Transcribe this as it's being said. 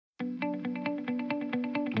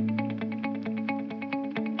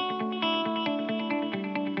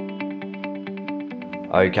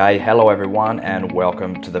Okay, hello everyone and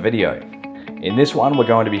welcome to the video. In this one we're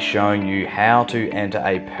going to be showing you how to enter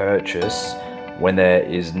a purchase when there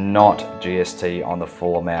is not GST on the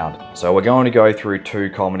full amount. So we're going to go through two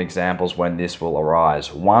common examples when this will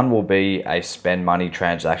arise. One will be a spend money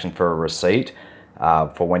transaction for a receipt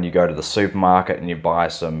for when you go to the supermarket and you buy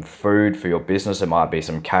some food for your business. It might be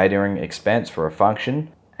some catering expense for a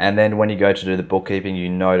function. And then when you go to do the bookkeeping, you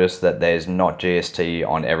notice that there's not GST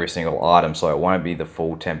on every single item, so it won't be the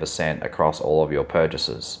full 10% across all of your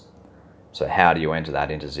purchases. So how do you enter that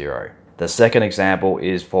into Xero? The second example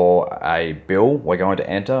is for a bill we're going to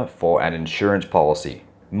enter for an insurance policy.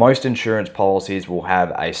 Most insurance policies will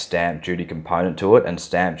have a stamp duty component to it, and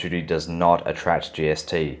stamp duty does not attract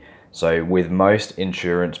GST. So with most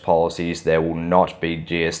insurance policies, there will not be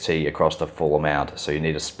GST across the full amount, so you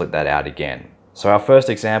need to split that out again. So our first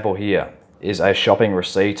example here is a shopping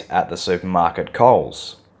receipt at the supermarket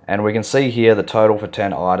Coles. And we can see here the total for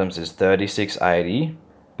 10 items is $36.80.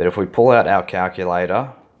 But if we pull out our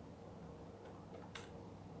calculator,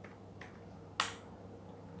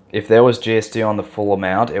 if there was GST on the full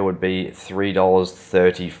amount, it would be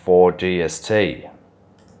 $3.34 GST.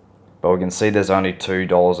 But we can see there's only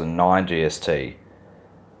 $2.09 GST.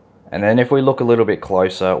 And then if we look a little bit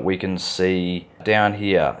closer, we can see down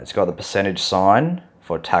here, it's got the percentage sign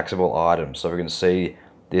for taxable items. So we can see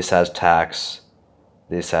this has tax,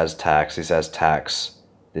 this has tax, this has tax,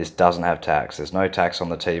 this doesn't have tax. There's no tax on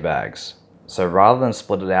the tea bags. So rather than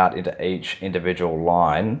split it out into each individual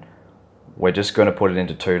line, we're just going to put it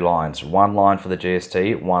into two lines. One line for the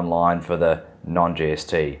GST, one line for the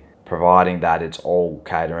non-GST, providing that it's all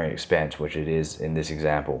catering expense, which it is in this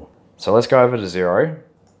example. So let's go over to Xero.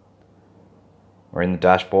 We're in the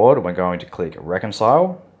dashboard, we're going to click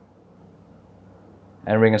reconcile.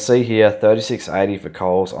 And we can see here $36.80 for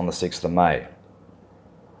Coles on the 6th of May.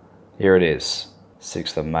 Here it is,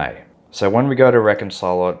 6th of May. So when we go to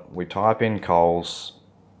reconcile it, we type in Coles.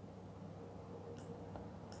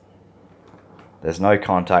 There's no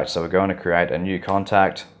contact, so we're going to create a new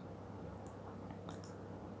contact.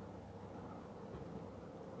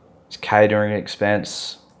 It's catering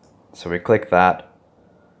expense, so we click that.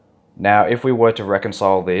 Now, if we were to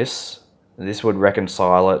reconcile this, this would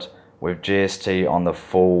reconcile it with GST on the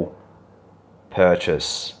full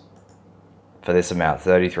purchase for this amount,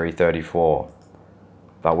 $33.34.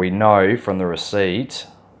 But we know from the receipt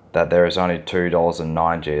that there is only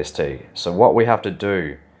 $2.09 GST. So what we have to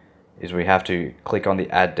do is we have to click on the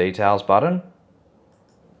Add Details button.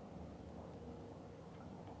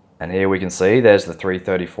 And here we can see there's the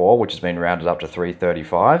 $3.34, which has been rounded up to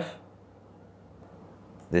 $3.35.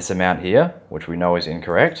 This amount here, which we know is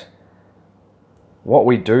incorrect. What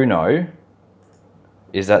we do know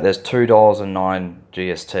is that there's $2.09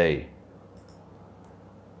 GST.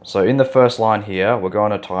 So in the first line here, we're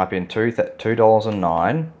going to type in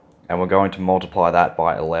 $2.09 and we're going to multiply that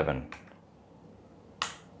by 11.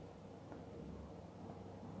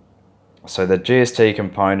 So the GST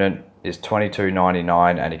component is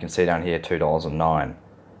 $22.99 and you can see down here $2.09.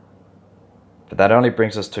 But that only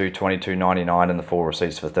brings us to $22.99 in the full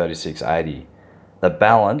receipts for $36.80. The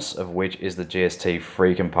balance of which is the GST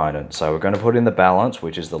free component. So we're going to put in the balance,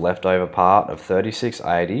 which is the leftover part of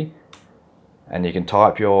 $36.80. And you can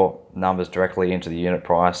type your numbers directly into the unit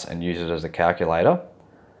price and use it as a calculator.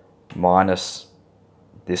 Minus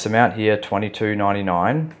this amount here,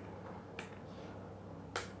 $22.99.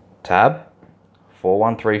 Tab,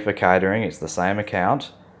 413 for catering, it's the same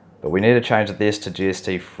account. But we need to change this to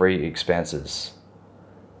GST Free Expenses.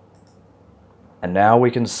 And now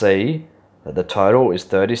we can see that the total is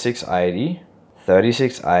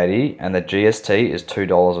 $36.80, and the GST is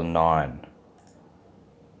 $2.09.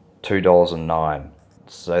 $2.09.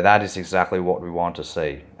 So that is exactly what we want to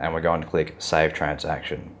see. And we're going to click Save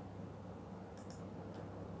Transaction.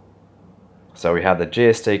 So we have the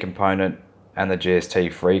GST component and the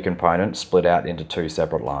GST Free component split out into two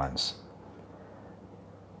separate lines.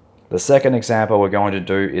 The second example we're going to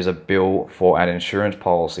do is a bill for an insurance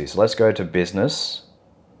policy. So let's go to Business,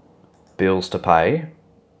 Bills to Pay,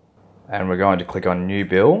 and we're going to click on New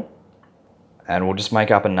Bill, and we'll just make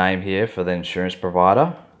up a name here for the insurance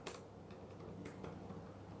provider.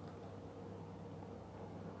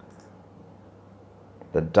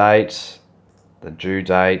 The date, the due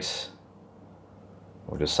date,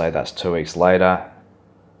 we'll just say that's 2 weeks later.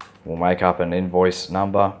 We'll make up an invoice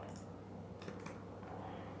number.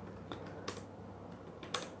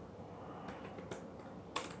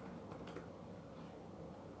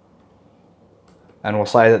 And we'll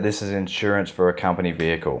say that this is insurance for a company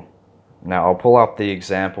vehicle. Now I'll pull up the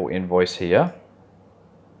example invoice here.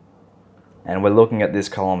 and we're looking at this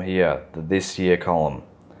column here, the this year column.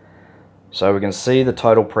 So we can see the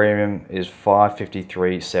total premium is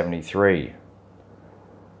 $553.73.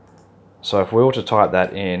 So if we were to type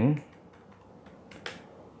that in,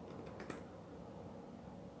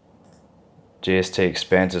 GST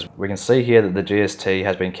expenses, we can see here that the GST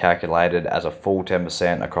has been calculated as a full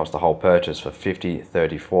 10% across the whole purchase for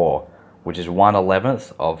 $50.34, which is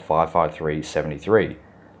 1/11 of $553.73.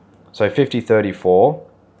 So $50.34,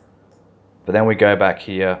 but then we go back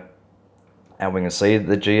here and we can see that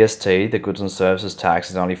the GST, the goods and services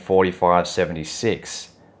tax, is only $45.76.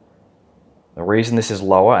 The reason this is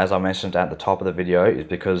lower, as I mentioned at the top of the video, is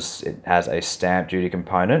because it has a stamp duty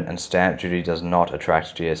component, and stamp duty does not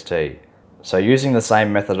attract GST. So using the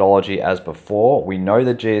same methodology as before, we know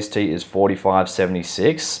the GST is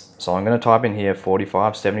 $45.76. So I'm going to type in here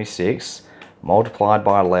 $45.76 multiplied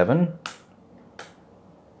by 11.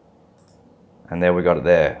 And there we got it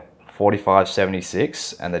there.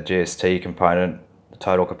 $45.76, and the GST component, the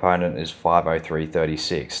total component, is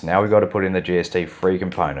 $503.36. Now we've got to put in the GST free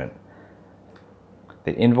component.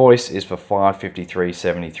 The invoice is for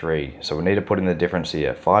 $553.73. So we need to put in the difference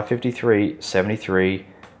here. $553.73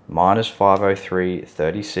 minus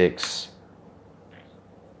 $503.36,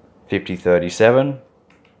 $50.37,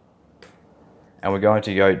 and we're going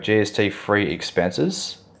to go GST free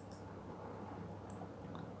expenses.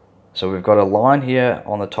 So we've got a line here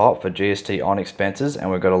on the top for GST on expenses,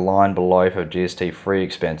 and we've got a line below for GST free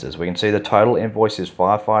expenses. We can see the total invoice is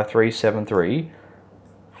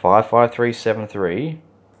 $553.73,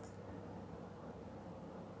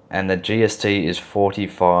 and the GST is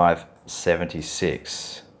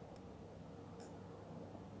 $45.76.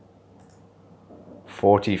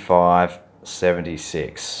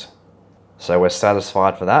 $45.76. So we're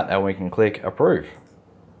satisfied for that, and we can click approve.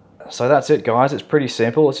 So that's it, guys. It's pretty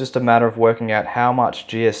simple. It's just a matter of working out how much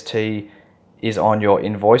GST is on your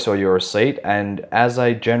invoice or your receipt, and as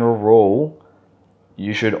a general rule,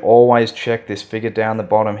 you should always check this figure down the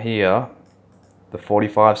bottom here, the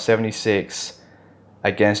 $45.76,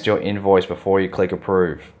 against your invoice before you click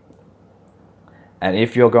approve. And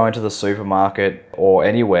if you're going to the supermarket or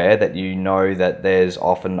anywhere that you know that there's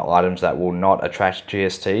often items that will not attract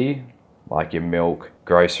GST, like your milk,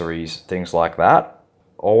 groceries, things like that,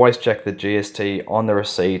 always check the GST on the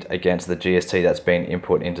receipt against the GST that's been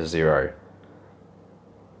input into Xero.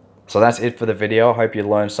 So that's it for the video. I hope you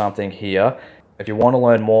learned something here. If you want to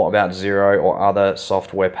learn more about Xero or other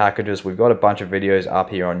software packages, we've got a bunch of videos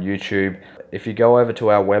up here on YouTube. If you go over to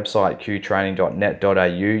our website, qtraining.net.au,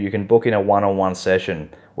 you can book in a one-on-one session.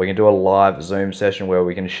 We can do a live Zoom session where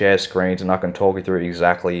we can share screens and I can talk you through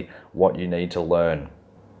exactly what you need to learn.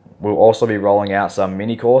 We'll also be rolling out some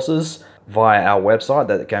mini courses via our website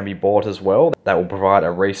that can be bought as well. That will provide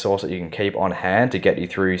a resource that you can keep on hand to get you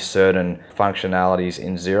through certain functionalities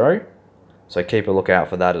in Xero. So keep a lookout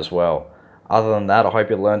for that as well. Other than that, I hope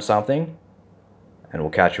you learned something, and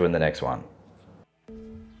we'll catch you in the next one.